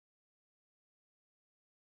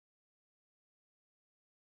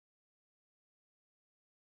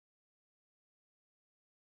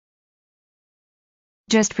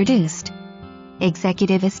just produced.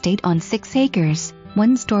 Executive estate on 6 acres,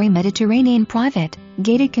 1-story Mediterranean private,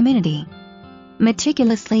 gated community.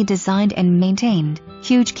 Meticulously designed and maintained,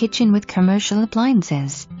 huge kitchen with commercial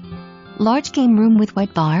appliances. Large game room with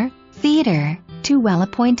wet bar, theater, 2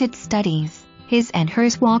 well-appointed studies, his and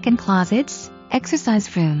hers walk-in closets,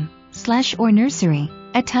 exercise room, / nursery,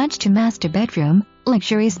 attached to master bedroom,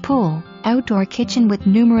 luxurious pool, outdoor kitchen with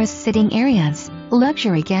numerous sitting areas,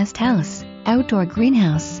 luxury guest house, outdoor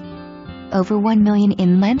greenhouse. Over 1 million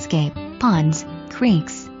in landscape, ponds,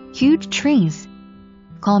 creeks, huge trees.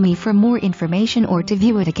 Call me for more information or to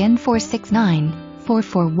view it again.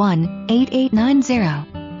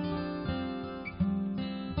 469-441-8890.